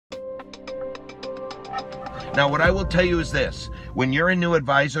Now, what I will tell you is this. When you're a new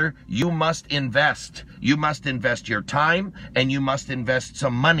advisor, you must invest. You must invest your time and you must invest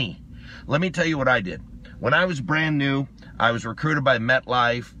some money. Let me tell you what I did. When I was brand new, I was recruited by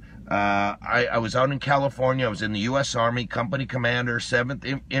MetLife. I was out in California. I was in the U.S. Army, company commander,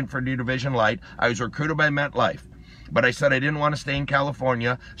 7th Infantry Division Light. I was recruited by MetLife. But I said I didn't want to stay in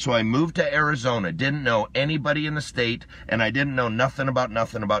California, so I moved to Arizona. Didn't know anybody in the state, and I didn't know nothing about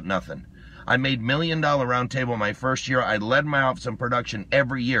nothing. I made $1 million round table my first year. I led my office in production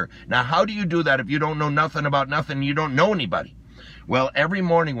every year. Now, how do you do that if you don't know nothing about nothing, you don't know anybody? Well, every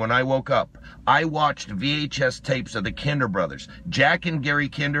morning when I woke up, I watched VHS tapes of the Kinder brothers. Jack and Gary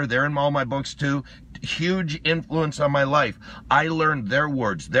Kinder, they're in all my books too. Huge influence on my life. I learned their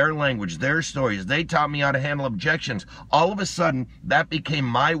words, their language, their stories. They taught me how to handle objections. All of a sudden, that became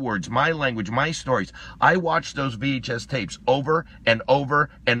my words, my language, my stories. I watched those VHS tapes over and over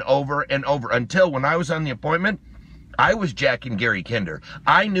and over and over until when I was on the appointment, I was Jack and Gary Kinder.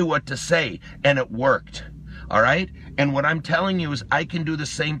 I knew what to say, and it worked. All right? And what I'm telling you is I can do the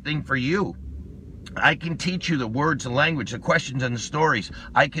same thing for you. I can teach you the words and language, the questions and the stories.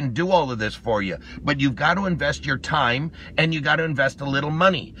 I can do all of this for you. But you've got to invest your time and you got to invest a little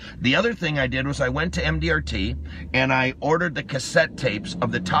money. The other thing I did was I went to MDRT and I ordered the cassette tapes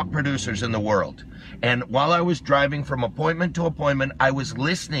of the top producers in the world. And while I was driving from appointment to appointment, I was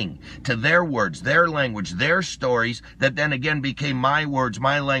listening to their words, their language, their stories that then again became my words,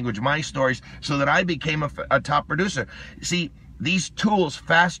 my language, my stories, so that I became a top producer. See, these tools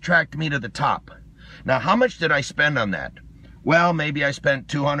fast-tracked me to the top. Now, how much did I spend on that? Well, maybe I spent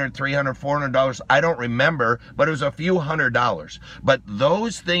 $200, $300, $400. I don't remember, but it was a few $100s. But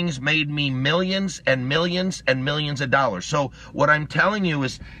those things made me millions and millions and millions of dollars. So what I'm telling you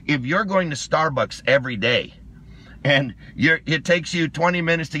is if you're going to Starbucks every day and it takes you 20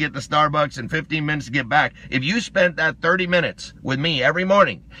 minutes to get to Starbucks and 15 minutes to get back, if you spent that 30 minutes with me every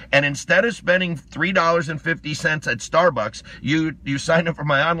morning and instead of spending $3.50 at Starbucks, you sign up for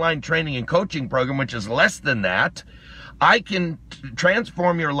my online training and coaching program, which is less than that, I can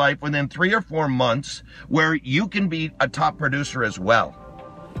transform your life within 3 or 4 months where you can be a top producer as well.